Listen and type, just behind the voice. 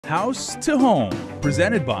House to Home,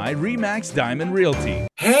 presented by Remax Diamond Realty.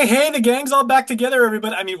 Hey, the gang's all back together,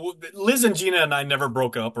 everybody. I mean, Liz and Gina and I never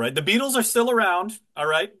broke up, right? The Beatles are still around, all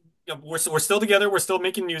right? We're still together. We're still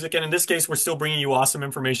making music. And in this case, we're still bringing you awesome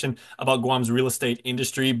information about Guam's real estate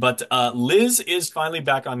industry. But Liz is finally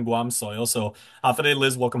back on Guam soil. So, Hafide,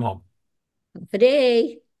 Liz, welcome home.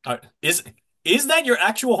 Today, All right. Is that your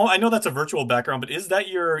actual home? I know that's a virtual background, but is that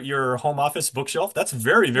your home office bookshelf? That's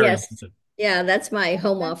very yes. impressive. Yeah, that's my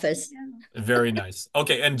home That's office. yeah. Very nice.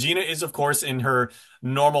 Okay, and Gina is, of course, in her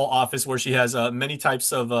normal office where she has many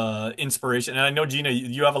types of inspiration. And I know, Gina,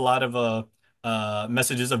 you have a lot of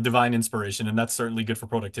messages of divine inspiration, and that's certainly good for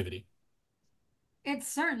productivity. It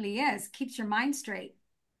certainly is. Keeps your mind straight.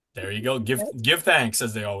 There you go. Give thanks,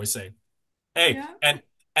 as they always say. Hey, Yeah,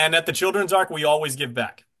 and at the Children's Ark, we always give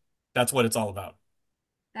back. That's what it's all about.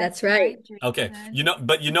 That's that's right. right, Okay. Jason.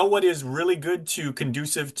 But you know what is really good to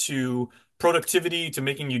conducive to productivity, to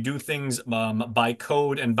making you do things by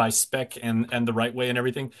code and by spec and the right way and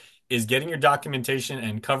everything is getting your documentation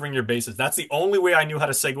and covering your bases. That's the only way I knew how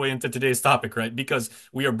to segue into today's topic, right? Because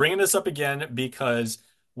we are bringing this up again because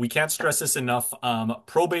we can't stress this enough.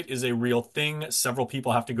 Probate is a real thing. Several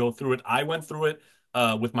people have to go through it. I went through it.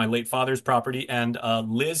 With my late father's property. And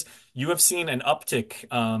Liz, you have seen an uptick,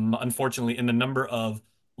 unfortunately, in the number of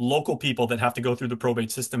local people that have to go through the probate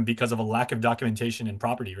system because of a lack of documentation in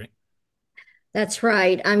property, right? That's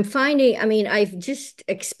right. I've just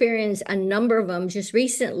experienced a number of them just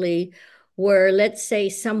recently where, let's say,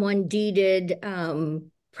 someone deeded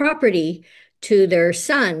property to their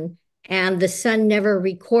son, and the son never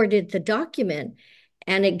recorded the document.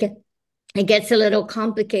 And it gets a little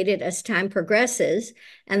complicated as time progresses.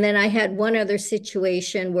 And then I had one other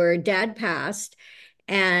situation where dad passed,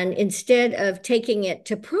 and instead of taking it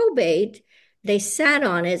to probate, they sat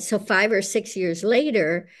on it. So 5 or 6 years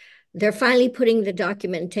later, they're finally putting the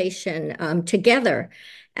documentation together.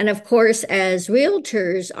 And of course, as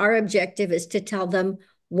realtors, our objective is to tell them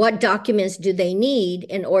what documents do they need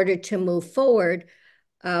in order to move forward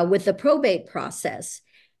with the probate process.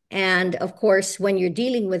 And of course, when you're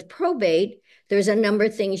dealing with probate, there's a number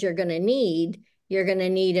of things you're going to need. You're going to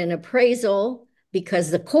need an appraisal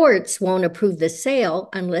because the courts won't approve the sale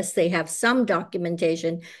unless they have some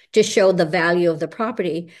documentation to show the value of the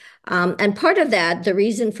property. And part of that, the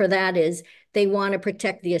reason for that is they want to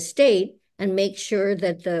protect the estate and make sure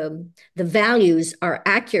that the values are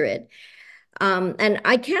accurate. And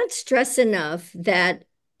I can't stress enough that,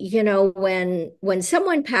 when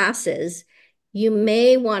someone passes, you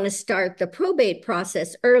may want to start the probate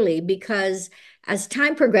process early because as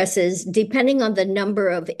time progresses, depending on the number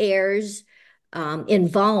of heirs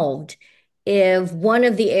involved, if one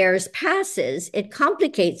of the heirs passes, it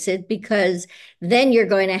complicates it because then you're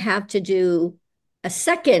going to have to do a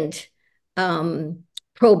second um,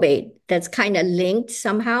 probate that's kind of linked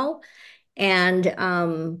somehow. And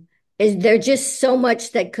there's just so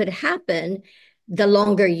much that could happen the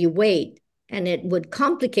longer you wait, and it would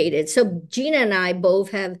complicate it. So Gina and I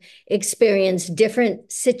both have experienced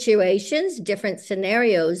different situations, different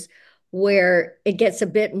scenarios where it gets a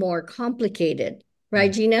bit more complicated.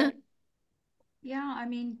 Right, Mm. Gina? Yeah, I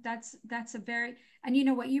mean that's a very and you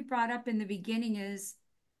know what you brought up in the beginning is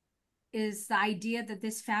the idea that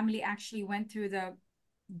this family actually went through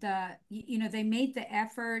they made the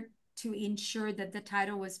effort to ensure that the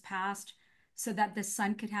title was passed so that the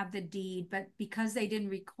son could have the deed, but because they didn't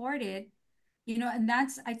record it, and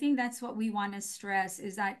I think that's what we want to stress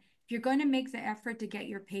is that if you're going to make the effort to get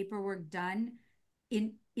your paperwork done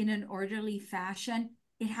in an orderly fashion,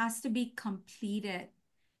 it has to be completed.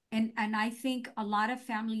 And I think a lot of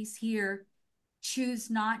families here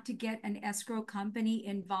choose not to get an escrow company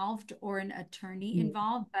involved or an attorney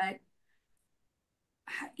involved, but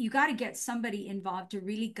you got to get somebody involved to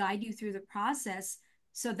really guide you through the process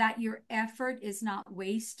so that your effort is not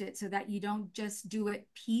wasted, so that you don't just do it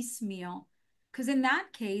piecemeal. Because in that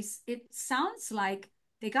case, it sounds like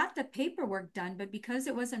they got the paperwork done, but because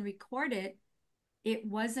it wasn't recorded, it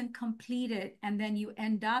wasn't completed. And then you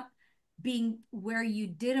end up being where you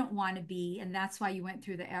didn't want to be. And that's why you went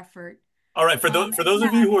through the effort. All right, for And those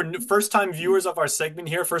of yeah, you who are first-time viewers of our segment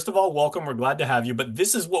here, first of all, welcome. We're glad to have you. But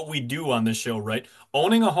this is what we do on this show, right?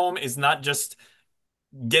 Owning a home is not just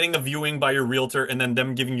getting a viewing by your realtor and then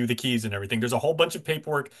them giving you the keys and everything. There's a whole bunch of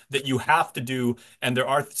paperwork that you have to do, and there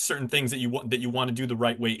are certain things that you want to do the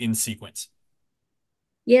right way in sequence.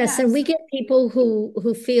 Yes, and yes. we get people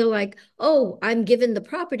who feel like, oh, I'm given the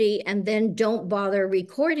property and then don't bother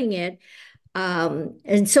recording it.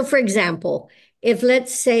 And so, for example, if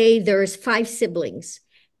let's say there's 5 siblings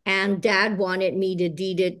and dad wanted me to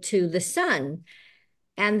deed it to the son,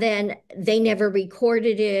 and then they never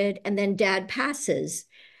recorded it, and then dad passes.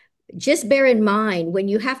 Just bear in mind when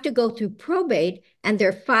you have to go through probate and there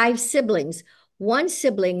are five siblings, one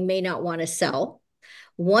sibling may not want to sell.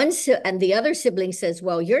 And the other sibling says,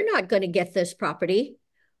 well, you're not going to get this property.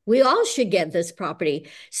 We all should get this property.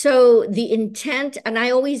 So the intent, and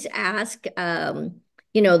I always ask,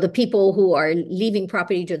 the people who are leaving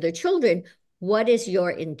property to their children, what is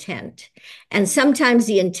your intent? And sometimes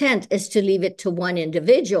the intent is to leave it to one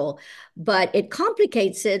individual, but it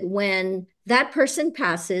complicates it when that person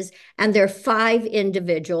passes and there are five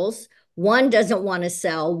individuals. One doesn't want to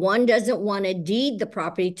sell, one doesn't want to deed the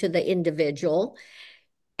property to the individual,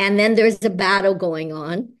 and then there's a battle going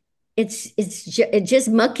on. It's just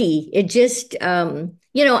mucky. It just and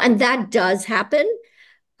that does happen.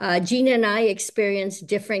 Gina and I experience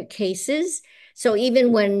different cases. So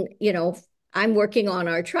even when, I'm working on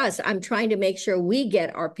our trust, I'm trying to make sure we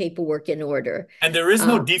get our paperwork in order. And there is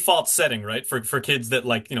no default setting, right? For kids that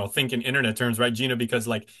think in internet terms, right, Gina? Because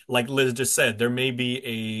like Liz just said, there may be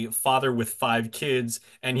a father with five kids,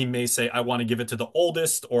 and he may say, I want to give it to the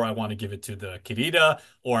oldest, or I want to give it to the querida,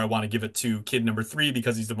 or I want to give it to kid number three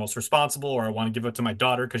because he's the most responsible, or I want to give it to my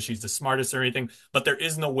daughter because she's the smartest or anything. But there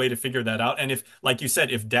is no way to figure that out. And if, like you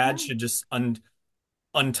said, if dad should just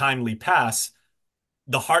untimely pass,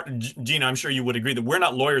 Gina, I'm sure you would agree that we're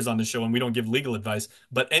not lawyers on the show and we don't give legal advice,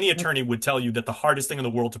 but any attorney would tell you that the hardest thing in the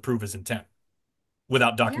world to prove is intent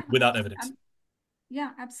without evidence. Yeah,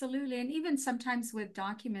 absolutely. And even sometimes with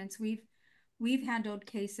documents, we've handled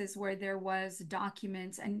cases where there was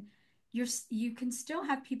documents, and you can still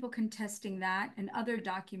have people contesting that and other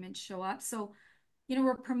documents show up. So,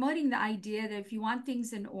 we're promoting the idea that if you want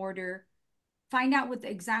things in order, find out what the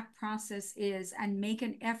exact process is and make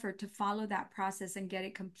an effort to follow that process and get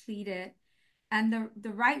it completed. And the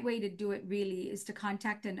right way to do it really is to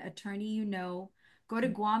contact an attorney, go to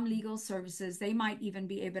Guam Legal Services. They might even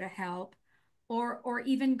be able to help, or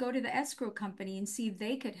even go to the escrow company and see if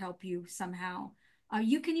they could help you somehow.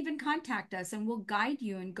 You can even contact us and we'll guide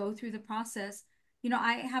you and go through the process.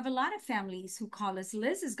 I have a lot of families who call us.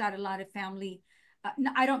 Liz has got a lot of family.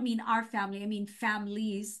 I don't mean our family, I mean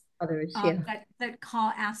families Others, yeah. that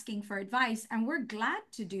call asking for advice, and we're glad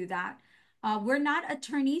to do that. We're not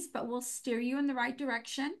attorneys, but we'll steer you in the right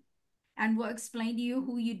direction, and we'll explain to you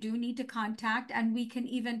who you do need to contact. And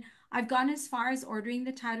I've gone as far as ordering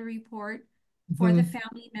the title report for the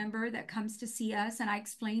family member that comes to see us, and I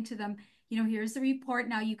explain to them, here's the report.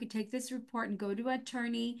 Now you could take this report and go to an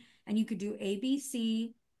attorney, and you could do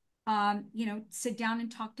ABC. Sit down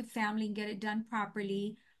and talk to family and get it done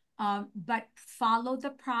properly. But follow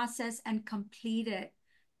the process and complete it.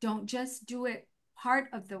 Don't just do it part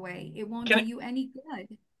of the way. It won't do you any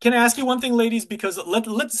good. Can I ask you one thing, ladies? Because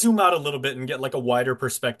let's zoom out a little bit and get like a wider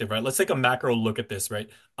perspective, right? Let's take a macro look at this, right?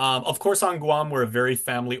 Of course, on Guam, we're a very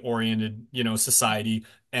family-oriented, society,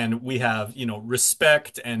 and we have,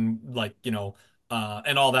 respect and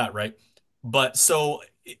and all that, right? But so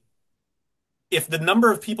if the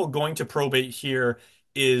number of people going to probate here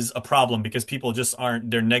is a problem because people just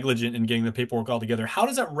they're negligent in getting the paperwork all together, how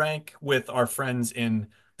does that rank with our friends in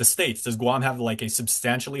the States? Does Guam have like a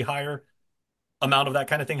substantially higher amount of that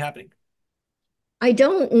kind of thing happening? I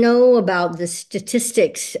don't know about the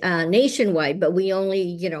statistics nationwide, but we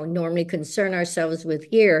only, normally concern ourselves with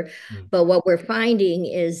here. But what we're finding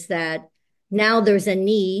is that now there's a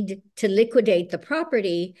need to liquidate the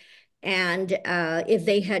property. And if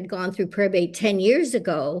they had gone through probate 10 years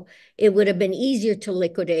ago, it would have been easier to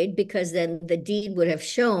liquidate because then the deed would have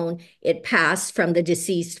shown it passed from the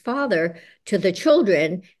deceased father to the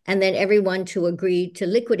children, and then everyone to agree to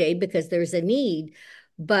liquidate because there's a need.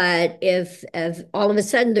 But if all of a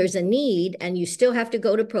sudden there's a need and you still have to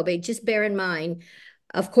go to probate, just bear in mind,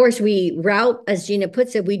 of course, we route, as Gina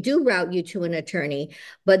puts it, we do route you to an attorney,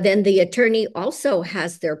 but then the attorney also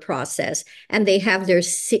has their process and they have their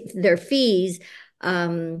fees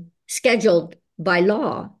scheduled by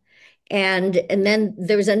law. And then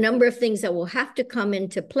there's a number of things that will have to come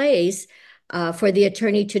into place for the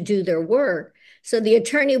attorney to do their work. So the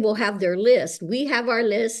attorney will have their list. We have our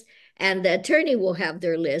list, and the attorney will have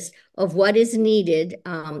their list of what is needed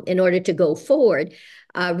in order to go forward.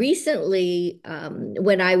 Recently,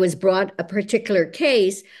 when I was brought a particular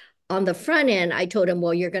case, on the front end, I told him,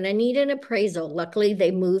 well, you're going to need an appraisal. Luckily,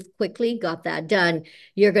 they moved quickly, got that done.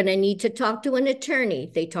 You're going to need to talk to an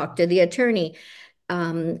attorney. They talked to the attorney.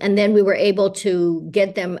 And then we were able to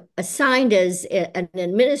get them assigned as an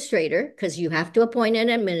administrator, because you have to appoint an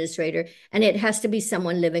administrator, and it has to be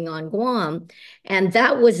someone living on Guam. And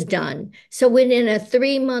that was done. So within a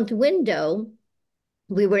 3-month window,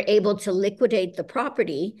 we were able to liquidate the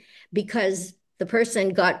property because the person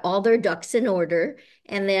got all their ducks in order,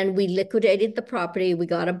 and then we liquidated the property. We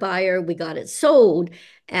got a buyer, we got it sold.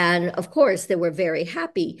 And of course, they were very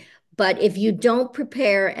happy. But if you don't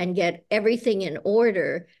prepare and get everything in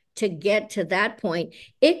order to get to that point,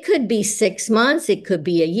 it could be 6 months, it could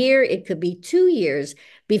be a year, it could be 2 years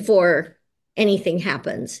before anything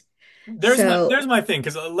happens. So, There's my thing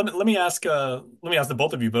because let me ask the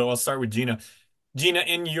both of you, but I'll start with Gina. Gina,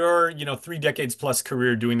 in your 3 decades plus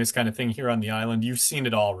career doing this kind of thing here on the island, you've seen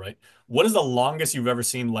it all, right? What is the longest you've ever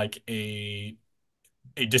seen like a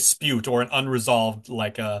dispute or an unresolved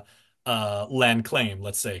like a land claim,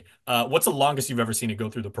 let's say? What's the longest you've ever seen it go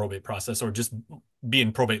through the probate process or just be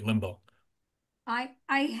in probate limbo? I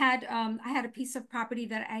had a piece of property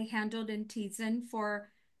that I handled in Tizen for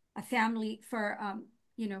a family for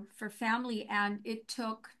family, and it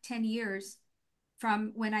took 10 years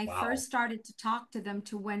from when I Wow. first started to talk to them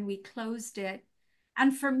to when we closed it.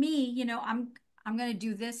 And for me, I'm going to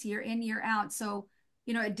do this year in, year out. So,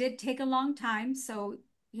 it did take a long time. So,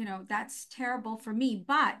 that's terrible for me.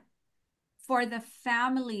 But for the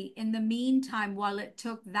family, in the meantime, while it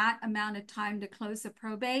took that amount of time to close the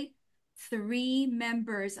probate, three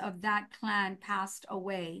members of that clan passed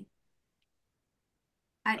away.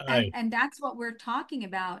 And, and I and that's what we're talking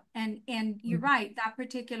about. And you're right, that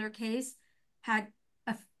particular case had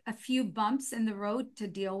a few bumps in the road to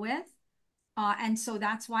deal with. And so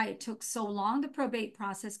that's why it took so long. The probate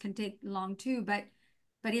process can take long too, but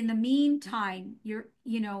in the meantime,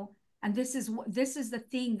 and this is the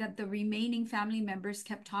thing that the remaining family members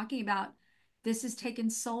kept talking about. This has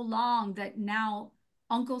taken so long that now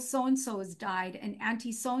Uncle so and so has died, and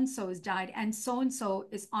Auntie so and so has died, and so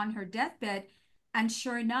is on her deathbed. And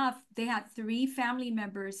sure enough, they had three family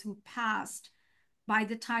members who passed by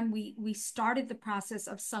the time we started the process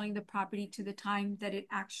of selling the property to the time that it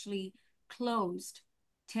actually closed.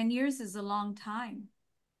 10 years is a long time.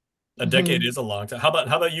 A decade mhm. is a long time. How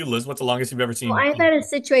about you, Liz? What's the longest you've ever Well, seen? I've had a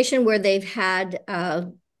situation where they've had,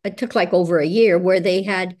 it took like over a year, where they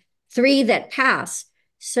had three that pass.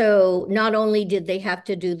 So not only did they have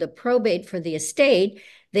to do the probate for the estate,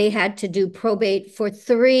 they had to do probate for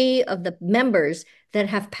three of the members that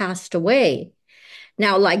have passed away.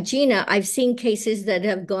 Now, like Gina, I've seen cases that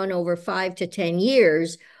have gone over 5 to 10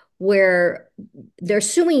 years where they're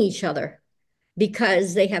suing each other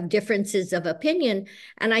because they have differences of opinion.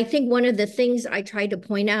 And I think one of the things I try to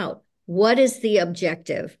point out, what is the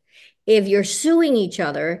objective? If you're suing each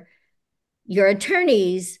other, your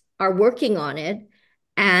attorneys are working on it,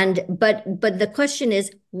 and but the question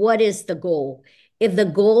is, what is the goal? If the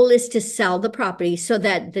goal is to sell the property so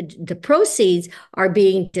that the proceeds are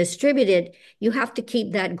being distributed, you have to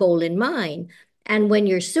keep that goal in mind. And when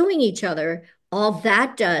you're suing each other, all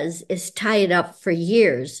that does is tie it up for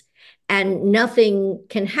years, and nothing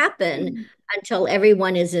can happen until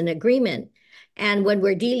everyone is in agreement. And when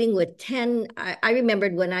we're dealing with 10, I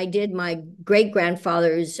remembered when I did my great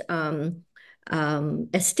grandfather's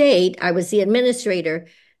estate, I was the administrator.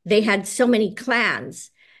 They had so many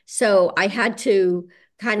clans. So I had to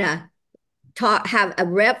kind of have a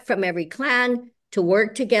rep from every clan to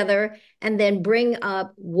work together and then bring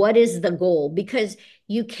up what is the goal, because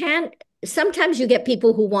you can't, sometimes you get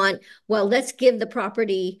people who want, well, let's give the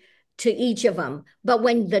property to each of them, but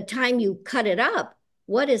when the time you cut it up,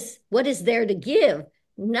 what is there to give?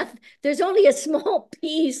 Nothing. There's only a small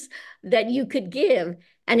piece that you could give,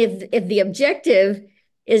 and if the objective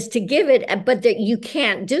is to give it but that you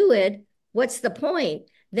can't do it, what's the point?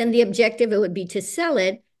 Then the objective, it would be to sell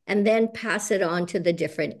it and then pass it on to the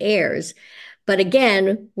different heirs. But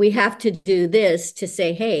again, we have to do this to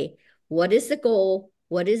say, hey, what is the goal?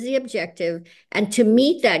 What is the objective? And to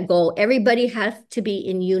meet that goal, everybody has to be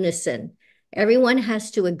in unison. Everyone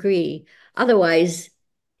has to agree. Otherwise,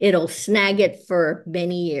 it'll snag it for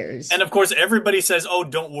many And years. of course, everybody says, "Oh,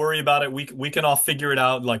 don't worry about it. We can all figure it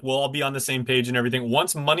out. Like we'll all be on the same page and everything."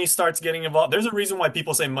 Once money starts getting involved, there's a reason why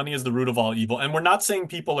people say money is the root of all evil. And we're not saying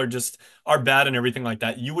people are bad and everything like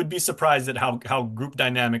that. You would be surprised at how group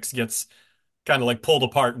dynamics gets kind of like pulled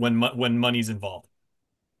apart when money's involved.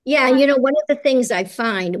 Yeah, one of the things I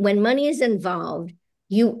find when money is involved,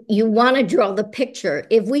 you want to draw the picture.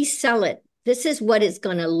 If we sell it, this is what it's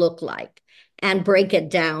going to look like, and break it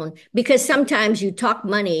down, because sometimes you talk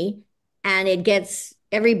money and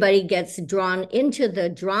everybody gets drawn into the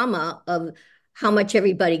drama of how much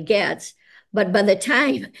everybody gets. But by the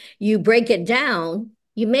time you break it down,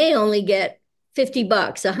 you may only get $50,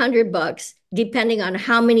 $100, depending on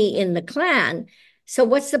how many in the clan. So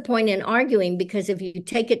what's the point in arguing? Because if you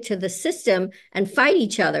take it to the system and fight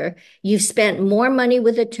each other, you've spent more money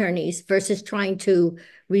with attorneys versus trying to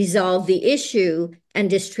resolve the issue and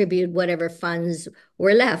distribute whatever funds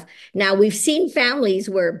were left. Now, we've seen families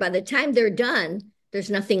where by the time they're done, there's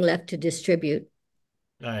nothing left to distribute.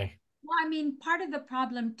 Aye. Well, I mean, part of the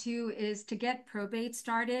problem too is to get probate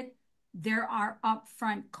started, there are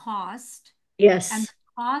upfront costs and Yes. the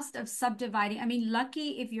cost of subdividing. I mean,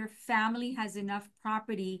 lucky if your family has enough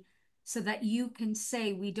property so that you can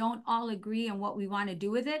say, we don't all agree on what we want to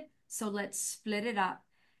do with it, so let's split it up.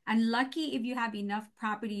 And lucky if you have enough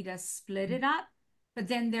property to split it up, but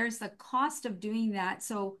then there's the cost of doing that.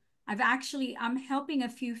 So I'm helping a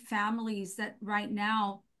few families that right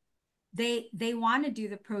now they want to do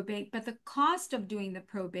the probate, but the cost of doing the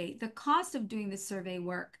probate, the cost of doing the survey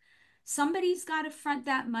work, somebody's got to front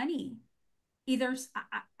that money. Either,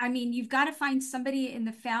 I mean, you've got to find somebody in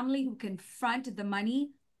the family who can front the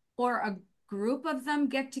money, or a group of them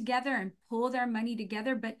get together and pull their money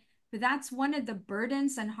together. But that's one of the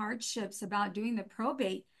burdens and hardships about doing the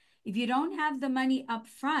probate. If you don't have the money up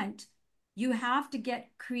front, you have to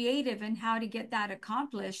get creative in how to get that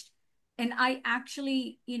accomplished. And I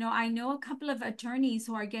actually, I know a couple of attorneys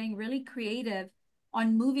who are getting really creative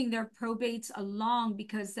on moving their probates along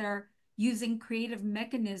because they're using creative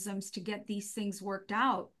mechanisms to get these things worked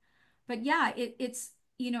out. But yeah,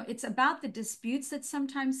 it's about the disputes that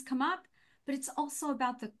sometimes come up, but it's also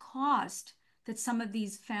about the cost that some of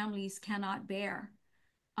these families cannot bear.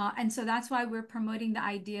 And so that's why we're promoting the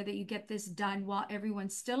idea that you get this done while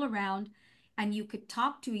everyone's still around and you could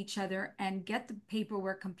talk to each other and get the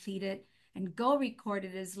paperwork completed and go record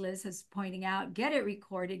it, as Liz is pointing out, get it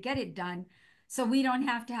recorded, get it done. So we don't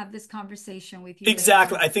have to have this conversation with you later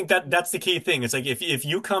Exactly. on. I think that that's the key thing. It's like if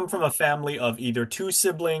you come from a family of either two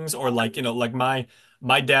siblings or like, like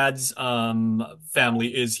my dad's family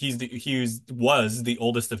is was the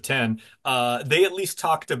oldest of 10. They at least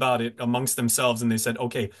talked about it amongst themselves and they said,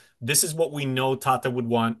 "Okay, this is what we know Tata would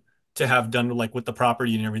want to have done like with the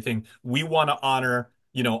property and everything. We want to honor,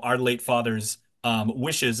 our late father's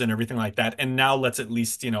wishes and everything like that. And now let's at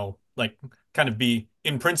least, like kind of be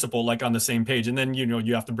in principle like on the same page, and then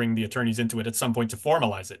you have to bring the attorneys into it at some point to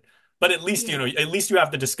formalize it, but at least Yeah. at least you have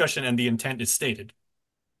the discussion and the intent is stated.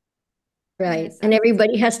 Right. Yes. And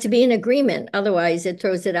everybody has to be in agreement. Otherwise, it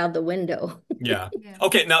throws it out the window. Yeah. Yeah.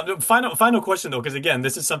 Okay, now the final question though, because again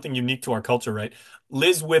this is something unique to our culture, right?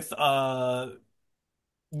 Liz, with a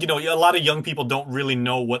lot of young people don't really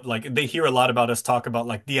know what, like, they hear a lot about us talk about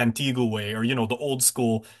like the Antigua way or the old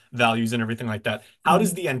school values and everything like that. How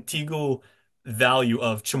does Mhm. the Antigua value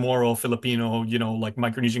of Chamorro, Filipino, like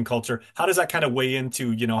Micronesian culture, how does that kind of weigh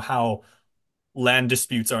into, how land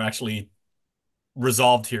disputes are actually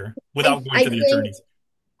resolved here without going I to the think attorneys?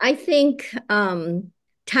 I think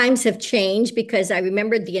times have changed because I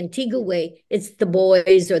remember the Antigua way, it's the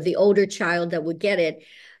boys or the older child that would get it.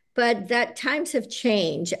 But that times have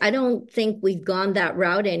changed. I don't think we've gone that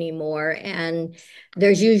route anymore. And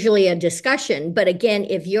there's usually a discussion. But again,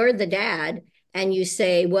 if you're the dad and you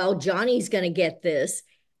say, well, Johnny's going to get this,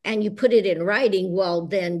 and you put it in writing, well,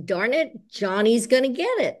 then darn it, Johnny's going to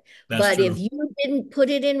get it. That's But if true. you didn't put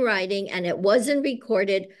it in writing and it wasn't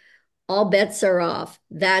recorded, all bets are off.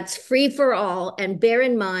 That's free for all. And bear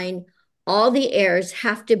in mind, all the heirs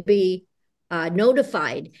have to be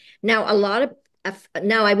notified. Now,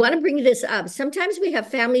 now I want to bring this up. Sometimes we have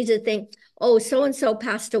families that think, oh, so and so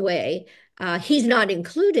passed away. He's not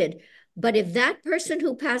included. But if that person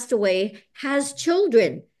who passed away has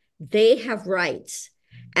children, they have rights.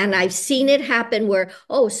 And I've seen it happen where,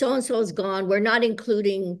 oh, so and so is gone. We're not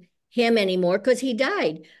including him anymore because he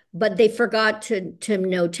died, but they forgot to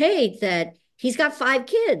notate that he's got 5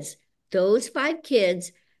 kids. Those 5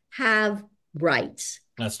 kids have rights.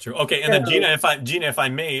 That's true. Okay, and then So Gina, if I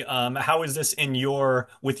may, how is this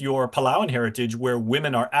with your Palauan heritage, where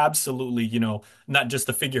women are absolutely, not just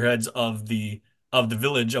the figureheads of the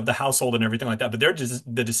village, of the household, and everything like that, but they're just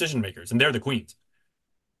the decision makers, and they're the queens.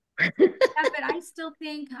 Yeah, but I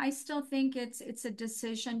still think it's a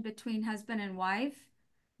decision between husband and wife.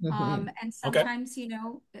 mhm. And Okay. sometimes,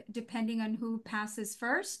 depending on who passes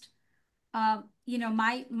first,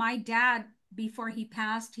 my dad, before he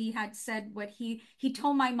passed, he had said what he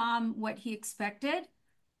told my mom what he expected.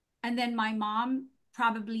 And then my mom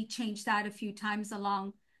probably changed that a few times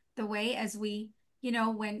along the way as we,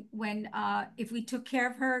 when if we took care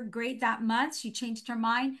of her great that month, she changed her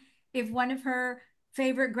mind. If one of her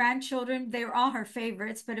favorite grandchildren, they were all her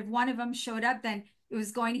favorites, but if one of them showed up, then it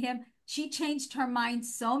was going to him. She changed her mind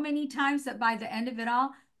so many times that by the end of it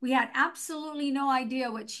all, we had absolutely no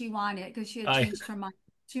idea what she wanted because she had I changed her mind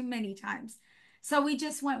too many times. So we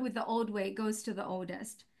just went with the old way. It goes to the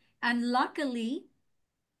oldest. And luckily,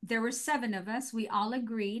 there were 7 of us. We all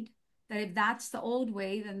agreed that if that's the old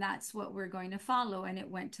way, then that's what we're going to follow. And it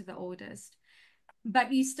went to the oldest.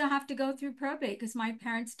 But you still have to go through probate because my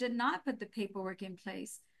parents did not put the paperwork in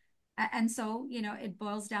place. And so, it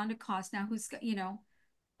boils down to cost. Now,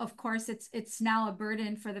 of course, it's now a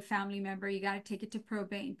burden for the family member. You got to take it to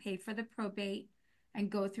probate and pay for the probate and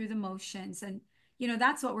go through the motions. And,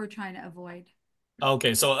 that's what we're trying to avoid.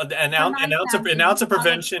 Okay, so For my an family, ounce we of follow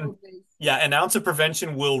prevention, probate. yeah, an ounce of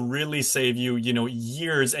prevention will really save you,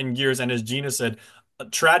 years and years, and as Gina said,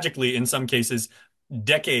 tragically in some cases,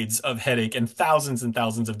 decades of headache and thousands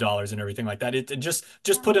of dollars and everything like that. It just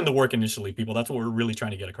put in the work initially, people. That's what we're really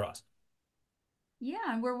trying to get across. Yeah,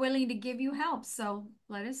 and we're willing to give you help. So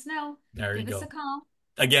let us know. There you Give us a go. call.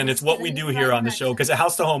 Again, We'll it's what steer we you in do the right here on the show direction. because at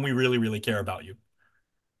House to Home, we really, really care about you.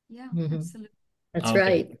 Yeah, Mhm. absolutely. That's Okay.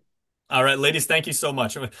 right. All right, ladies, thank you so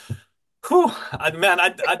much. Whew, man,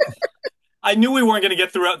 I knew we weren't going to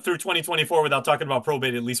get through 2024 without talking about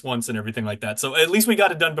probate at least once and everything like that. So at least we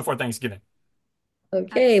got it done before Thanksgiving.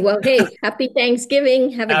 Okay. Well, Absolutely. hey, happy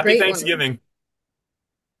Thanksgiving. Have a Happy great one. Thanksgiving.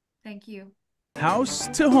 Thank you. House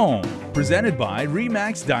to Home, presented by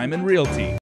Remax Diamond Realty.